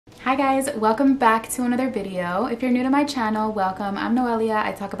Hi guys, welcome back to another video. If you're new to my channel, welcome. I'm Noelia.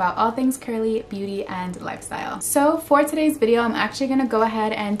 I talk about all things curly, beauty, and lifestyle. So for today's video, I'm actually gonna go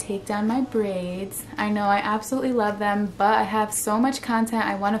ahead and take down my braids. I know I absolutely love them, but I have so much content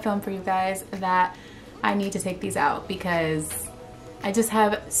I want to film for you guys that I need to take these out because I just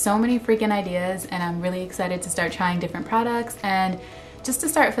have so many freaking ideas and I'm really excited to start trying different products and just to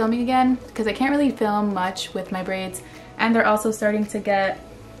start filming again because I can't really film much with my braids and they're also starting to get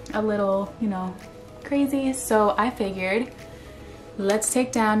a little, you know, crazy. So I figured let's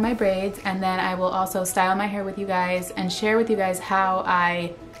take down my braids and then I will also style my hair with you guys and share with you guys how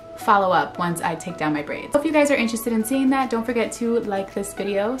I follow up once I take down my braids. So if you guys are interested in seeing that, don't forget to like this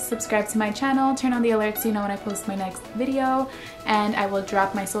video, subscribe to my channel, turn on the alerts so you know when I post my next video, and I will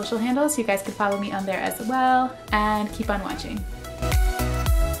drop my social handles so you guys can follow me on there as well, and keep on watching.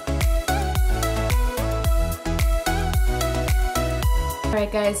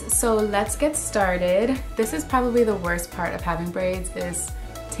 Alright guys, so let's get started. This is probably the worst part of having braids, is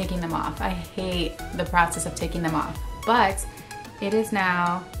taking them off. I hate the process of taking them off, but it is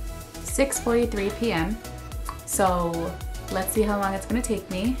now 6:43 p.m. so let's see how long it's gonna take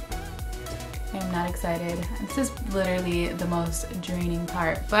me. I'm not excited. This is literally the most draining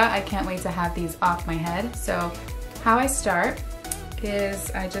part, but I can't wait to have these off my head. So how I start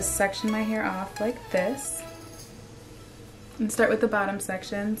is I just section my hair off like this. And start with the bottom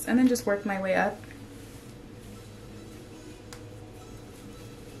sections and then just work my way up.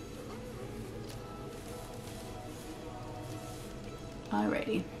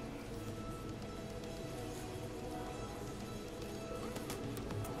 Alrighty.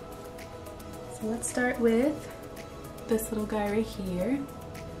 So let's start with this little guy right here.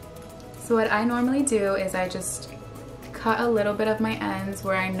 So what I normally do is I just cut a little bit of my ends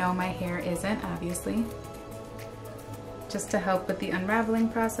where I know my hair isn't, obviously, just to help with the unraveling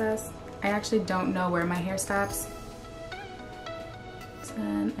process. I actually don't know where my hair stops. So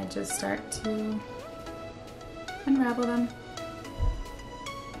then I just start to unravel them.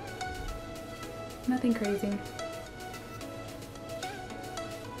 Nothing crazy.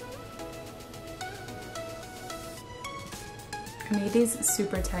 I made these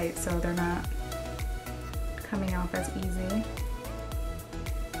super tight so they're not coming off as easy.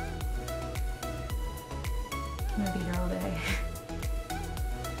 I'm gonna be here all day.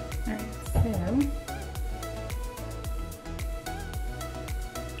 Alright, so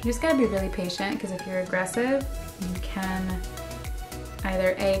you just gotta be really patient because if you're aggressive, you can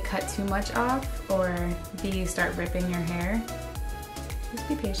either A, cut too much off, or B, start ripping your hair. Just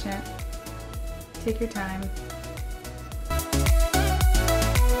be patient. Take your time.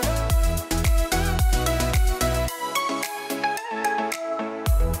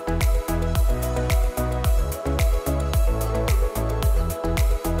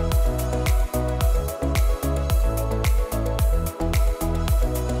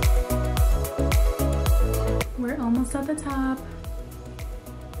 Almost at the top.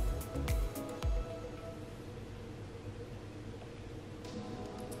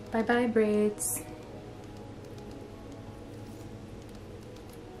 Bye bye braids.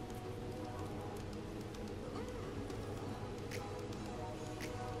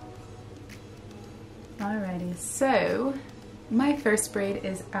 Alrighty, so my first braid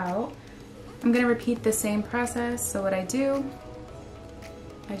is out. I'm gonna repeat the same process. So what I do,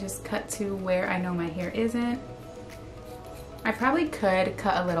 I just cut to where I know my hair isn't. I probably could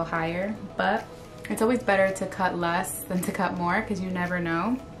cut a little higher, but it's always better to cut less than to cut more because you never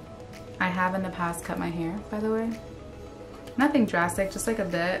know. I have in the past cut my hair, by the way. Nothing drastic, just like a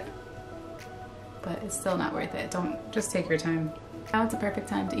bit, but it's still not worth it. Just take your time. Now it's a perfect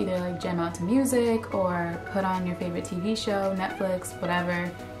time to either like jam out to music or put on your favorite TV show, Netflix,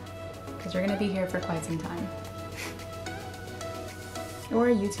 whatever, because you're gonna be here for quite some time. Or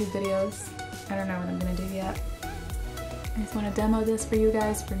YouTube videos. I don't know what I'm gonna do yet. I just want to demo this for you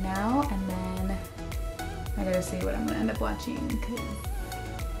guys for now, and then I gotta see what I'm gonna end up watching.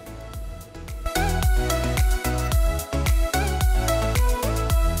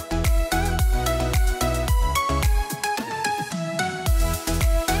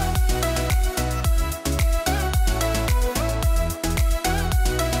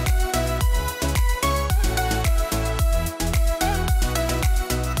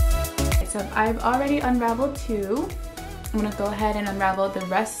 So I've already unraveled two. I'm gonna go ahead and unravel the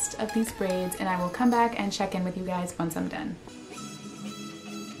rest of these braids and I will come back and check in with you guys once I'm done.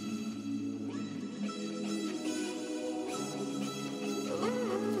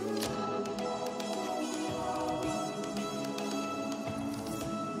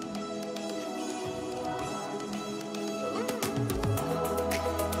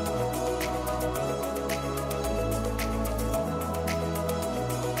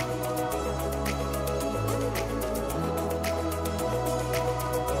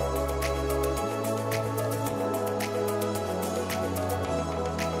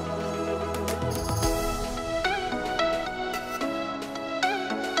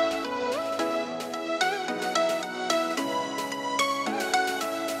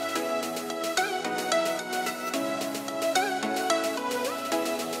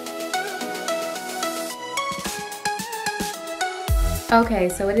 Okay,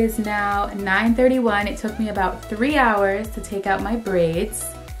 so it is now 9:31. It took me about 3 hours to take out my braids,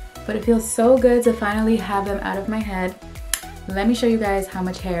 but it feels so good to finally have them out of my head. Let me show you guys how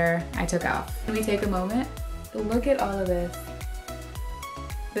much hair I took off. Can we take a moment? Look at all of this.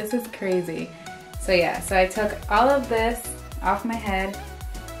 This is crazy. So yeah, so I took all of this off my head.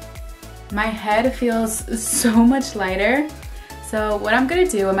 My head feels so much lighter. So what I'm gonna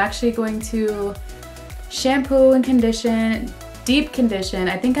do, I'm actually going to shampoo and condition, deep condition.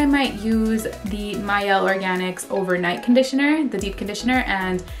 I think I might use the Mielle Organics overnight conditioner, the deep conditioner,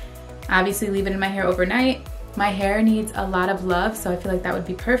 and obviously leave it in my hair overnight. My hair needs a lot of love, so I feel like that would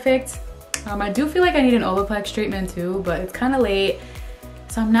be perfect. I do feel like I need an Olaplex treatment too, but it's kind of late,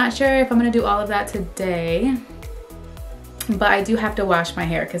 so I'm not sure if I'm gonna do all of that today. But I do have to wash my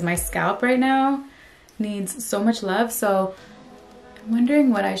hair because my scalp right now needs so much love, so I'm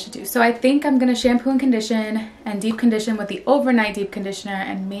wondering what I should do. So I think I'm gonna shampoo and condition and deep condition with the overnight deep conditioner,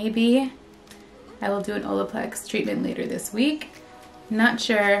 and maybe I will do an Olaplex treatment later this week. Not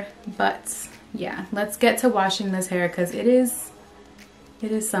sure, but yeah, let's get to washing this hair because it is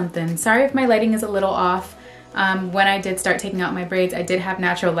something. Sorry if my lighting is a little off. When I did start taking out my braids, I did have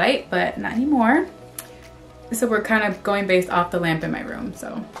natural light, but not anymore. So we're kind of going based off the lamp in my room,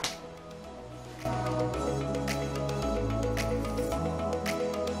 so.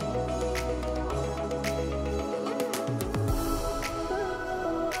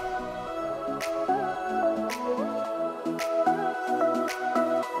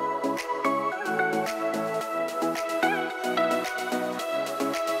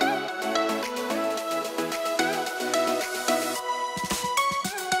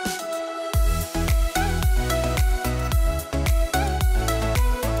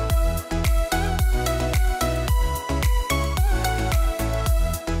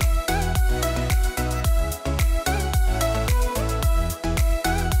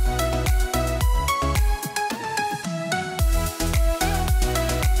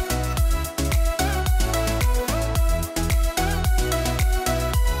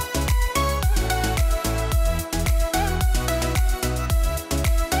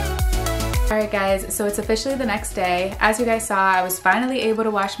 Alright guys, so it's officially the next day. As you guys saw, I was finally able to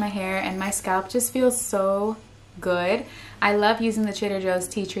wash my hair and my scalp just feels so good. I love using the Trader Joe's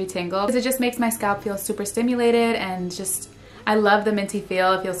Tea Tree Tingle because it just makes my scalp feel super stimulated, and just, I love the minty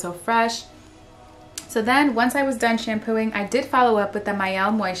feel. It feels so fresh. So then once I was done shampooing, I did follow up with the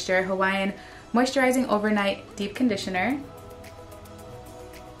Mielle Moisture Hawaiian Moisturizing Overnight Deep Conditioner.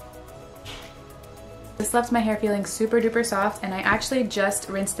 This left my hair feeling super duper soft, and I actually just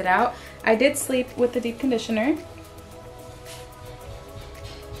rinsed it out. I did sleep with the deep conditioner.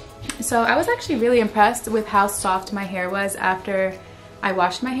 So I was actually really impressed with how soft my hair was after I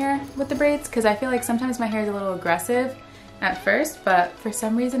washed my hair with the braids, because I feel like sometimes my hair is a little aggressive at first, but for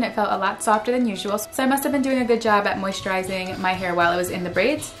some reason it felt a lot softer than usual. So I must have been doing a good job at moisturizing my hair while it was in the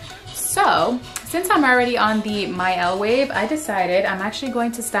braids. So since I'm already on the Mielle wave, I decided I'm actually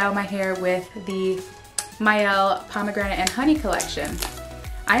going to style my hair with the Mielle Pomegranate and Honey collection.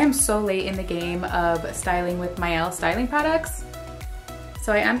 I am so late in the game of styling with Mielle styling products.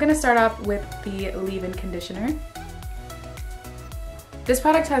 So I am going to start off with the leave-in conditioner. This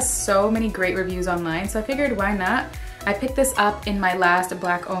product has so many great reviews online, so I figured why not. I picked this up in my last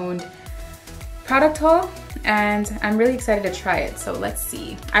Black-owned product haul, and I'm really excited to try it, so let's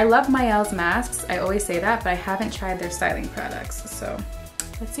see. I love Mielle's masks, I always say that, but I haven't tried their styling products, so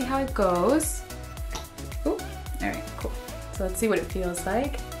let's see how it goes. Ooh, alright, cool. So let's see what it feels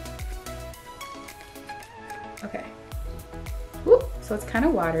like. Okay. Ooh, so it's kind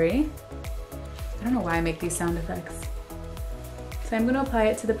of watery. I don't know why I make these sound effects. So I'm going to apply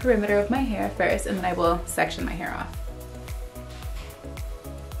it to the perimeter of my hair first, and then I will section my hair off.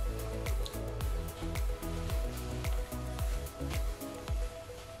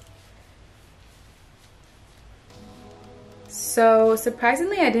 So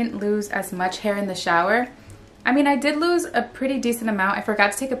surprisingly, I didn't lose as much hair in the shower. I mean, I did lose a pretty decent amount. I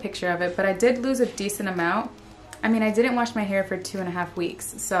forgot to take a picture of it, but I did lose a decent amount. I mean, I didn't wash my hair for 2.5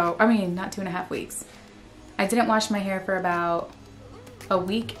 weeks. So, I mean, not 2.5 weeks. I didn't wash my hair for about a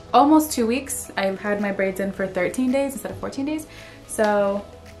week, almost 2 weeks. I had my braids in for 13 days instead of 14 days. So,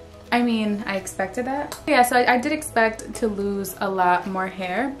 I mean, I expected that. Yeah, so I did expect to lose a lot more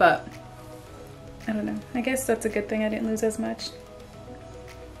hair, but I don't know. I guess that's a good thing I didn't lose as much.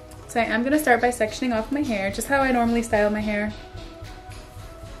 So I'm going to start by sectioning off my hair, just how I normally style my hair.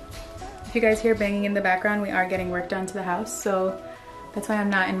 If you guys hear banging in the background, we are getting work done to the house, so that's why I'm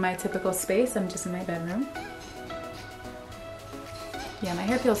not in my typical space. I'm just in my bedroom. Yeah, my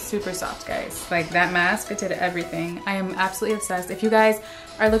hair feels super soft, guys. Like that mask, it did everything. I am absolutely obsessed. If you guys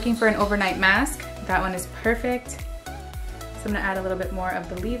are looking for an overnight mask, that one is perfect. So I'm gonna add a little bit more of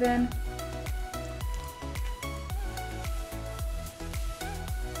the leave-in.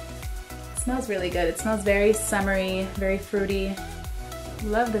 It smells really good. It smells very summery, very fruity.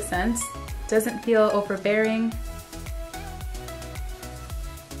 Love the scent. Doesn't feel overbearing.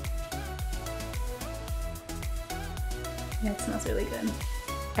 Yeah, it smells really good.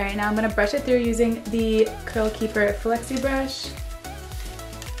 All right, now I'm gonna brush it through using the Curl Keeper Flexi brush.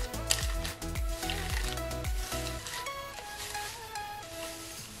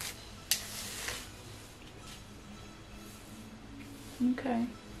 Okay. I'm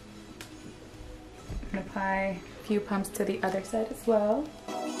gonna apply a few pumps to the other side as well.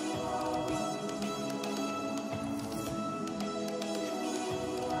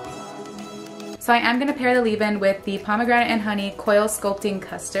 So I am going to pair the leave-in with the Pomegranate and Honey Coil Sculpting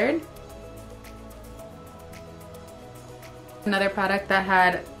Custard. Another product that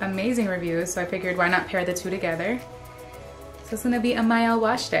had amazing reviews, so I figured why not pair the two together. So it's going to be a Mielle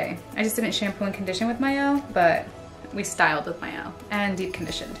wash day. I just didn't shampoo and condition with Mielle, but we styled with Mielle and deep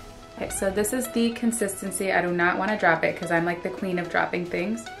conditioned. Okay, so this is the consistency. I do not want to drop it because I'm like the queen of dropping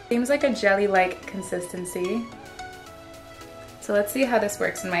things. Seems like a jelly-like consistency. So let's see how this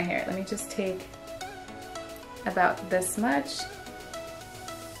works in my hair. Let me just take about this much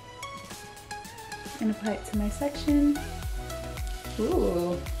and apply it to my section.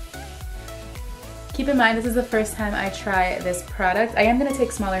 Ooh. Keep in mind, this is the first time I try this product. I am gonna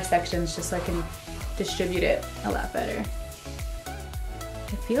take smaller sections just so I can distribute it a lot better.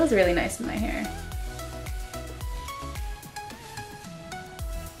 It feels really nice in my hair.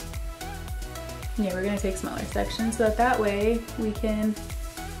 Yeah, we're gonna take smaller sections so that way we can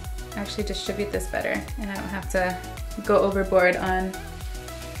actually distribute this better and I don't have to go overboard on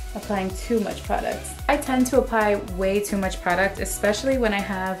applying too much product. I tend to apply way too much product, especially when I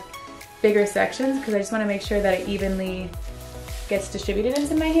have bigger sections, because I just want to make sure that it evenly gets distributed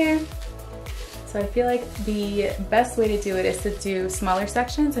into my hair. So I feel like the best way to do it is to do smaller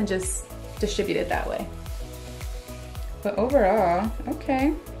sections and just distribute it that way. But overall,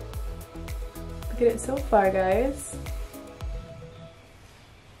 okay. Look at it so far, guys.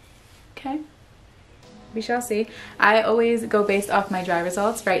 Okay, we shall see. I always go based off my dry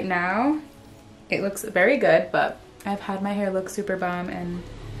results. Right now, it looks very good, but I've had my hair look super bomb and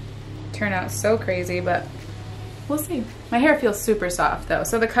turn out so crazy, but we'll see. My hair feels super soft though,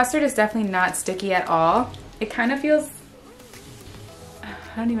 so the custard is definitely not sticky at all. It kind of feels,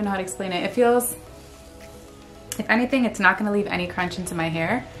 I don't even know how to explain it. It feels, if anything, it's not gonna leave any crunch into my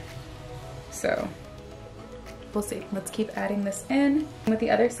hair. So we'll see. Let's keep adding this in. With the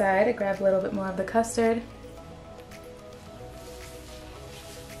other side, I grab a little bit more of the custard.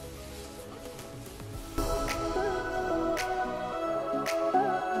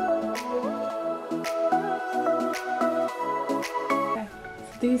 Okay.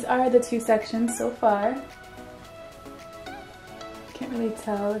 So these are the two sections so far. Can't really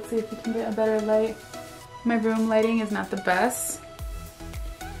tell. Let's see if we can get a better light. My room lighting is not the best.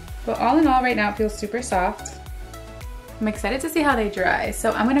 But all in all, right now it feels super soft. I'm excited to see how they dry. So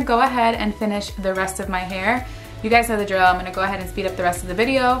I'm gonna go ahead and finish the rest of my hair. You guys know the drill. I'm gonna go ahead and speed up the rest of the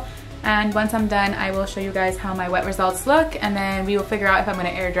video. And once I'm done, I will show you guys how my wet results look, and then we will figure out if I'm gonna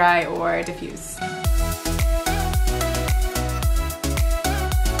air dry or diffuse.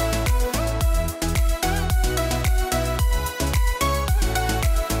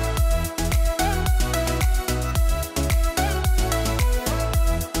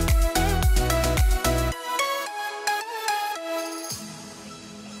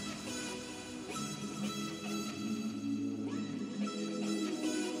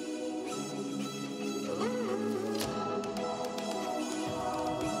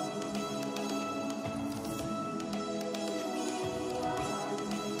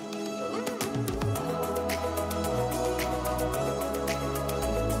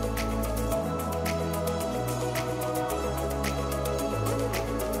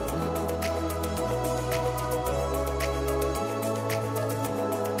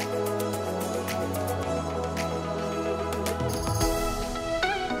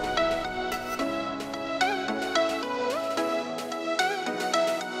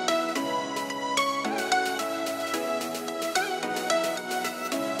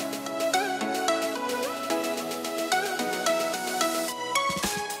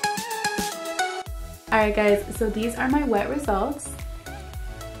 Alright guys, so these are my wet results.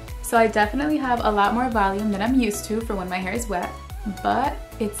 So I definitely have a lot more volume than I'm used to for when my hair is wet, but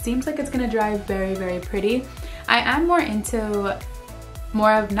it seems like it's gonna dry very, very pretty. I am more into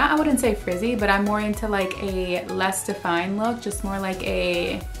more of, not, I wouldn't say frizzy, but I'm more into like a less defined look, just more like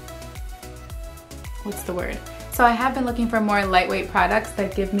a, what's the word? So I have been looking for more lightweight products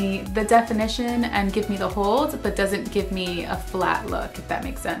that give me the definition and give me the hold, but doesn't give me a flat look, if that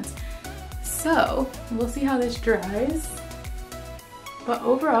makes sense. So we'll see how this dries. But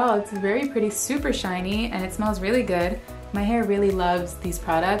overall, it's very pretty, super shiny, and it smells really good. My hair really loves these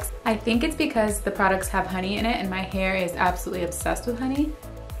products. I think it's because the products have honey in it and my hair is absolutely obsessed with honey.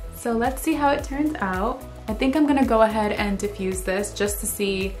 So let's see how it turns out. I think I'm gonna go ahead and diffuse this just to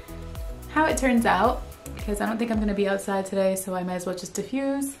see how it turns out, because I don't think I'm gonna be outside today, so I might as well just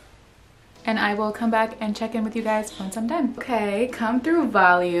diffuse. And I will come back and check in with you guys once I'm done. Okay, come through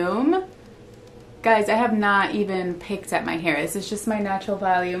volume. Guys, I have not even picked at my hair. This is just my natural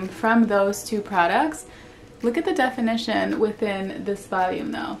volume from those two products. Look at the definition within this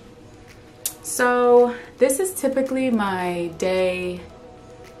volume though. So this is typically my day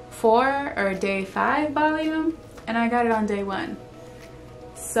 4 or day 5 volume, and I got it on day 1.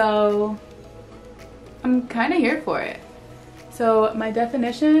 So I'm kind of here for it. So my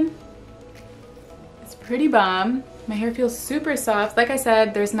definition is pretty bomb. My hair feels super soft. Like I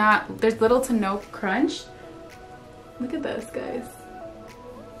said, there's little to no crunch. Look at this, guys.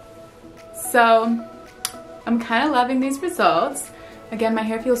 So I'm kind of loving these results. Again, my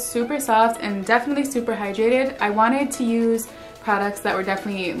hair feels super soft and definitely super hydrated. I wanted to use products that were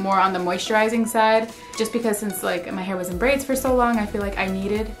definitely more on the moisturizing side, just because since like my hair was in braids for so long, I feel like I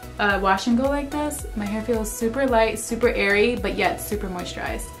needed a wash and go like this. My hair feels super light, super airy, but yet super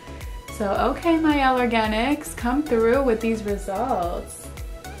moisturized. So okay, Mielle Organics, come through with these results.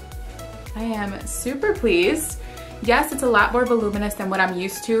 I am super pleased. Yes, it's a lot more voluminous than what I'm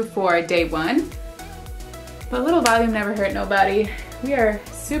used to for day 1. But a little volume never hurt nobody. We are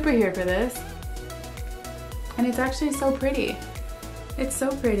super here for this. And it's actually so pretty. It's so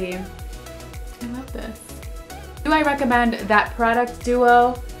pretty. I love this. Do I recommend that product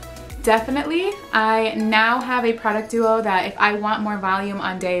duo? Definitely. I now have a product duo that if I want more volume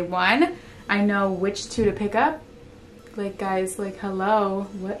on day 1, I know which two to pick up. Like guys, like hello,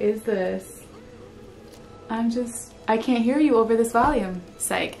 what is this? I can't hear you over this volume.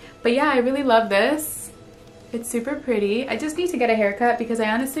 Psych. But yeah, I really love this. It's super pretty. I just need to get a haircut because I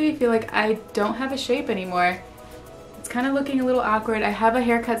honestly feel like I don't have a shape anymore. It's kind of looking a little awkward. I have a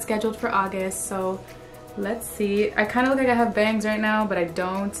haircut scheduled for August, so let's see. I kind of look like I have bangs right now, but I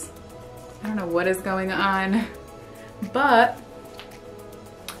don't. I don't know what is going on. But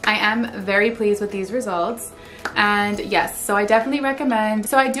I am very pleased with these results. And yes, so I definitely recommend.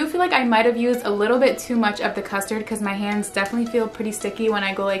 So I do feel like I might have used a little bit too much of the custard because my hands definitely feel pretty sticky when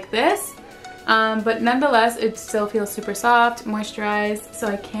I go like this. But nonetheless, it still feels super soft, moisturized, so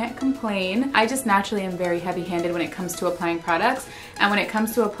I can't complain. I just naturally am very heavy-handed when it comes to applying products, and when it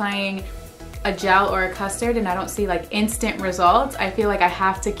comes to applying a gel or a custard and I don't see like instant results, I feel like I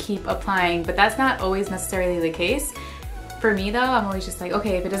have to keep applying, but that's not always necessarily the case. For me though, I'm always just like,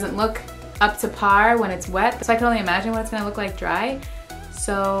 okay, if it doesn't look up to par when it's wet, so I can only imagine what it's gonna look like dry.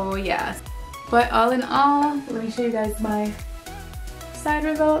 So yeah, but all in all, let me show you guys my side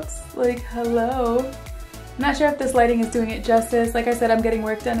results. Like hello. I'm not sure if this lighting is doing it justice. Like I said, I'm getting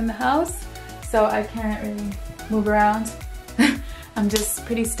work done in the house, so I can't really move around. I'm just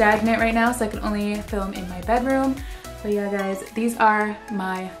pretty stagnant right now, so I can only film in my bedroom. But yeah guys, these are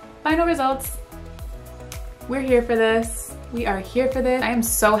my final results. We're here for this. We are here for this. I am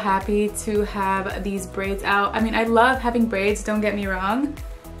so happy to have these braids out. I mean, I love having braids, don't get me wrong,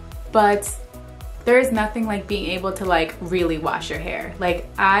 but there is nothing like being able to like really wash your hair. Like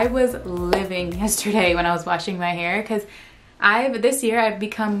I was living yesterday when I was washing my hair because this year I've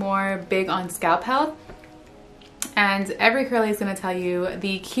become more big on scalp health. And every curly is going to tell you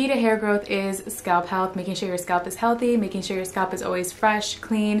the key to hair growth is scalp health, making sure your scalp is healthy, making sure your scalp is always fresh,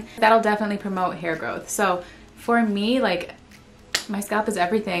 clean. That'll definitely promote hair growth. So for me, like my scalp is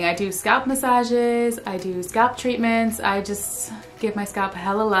everything. I do scalp massages, I do scalp treatments, I just give my scalp a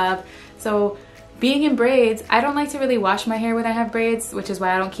hella love. So being in braids, I don't like to really wash my hair when I have braids, which is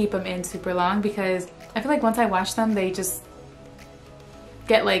why I don't keep them in super long, because I feel like once I wash them, they just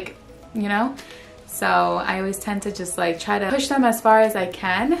get like, you know? So I always tend to just like try to push them as far as I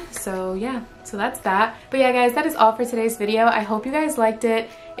can. So yeah, so that's that. But yeah guys, that is all for today's video. I hope you guys liked it.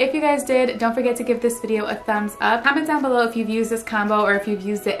 If you guys did, don't forget to give this video a thumbs up. Comment down below if you've used this combo or if you've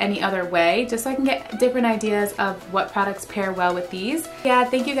used it any other way, just so I can get different ideas of what products pair well with these. Yeah,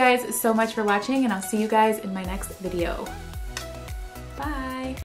 thank you guys so much for watching, and I'll see you guys in my next video.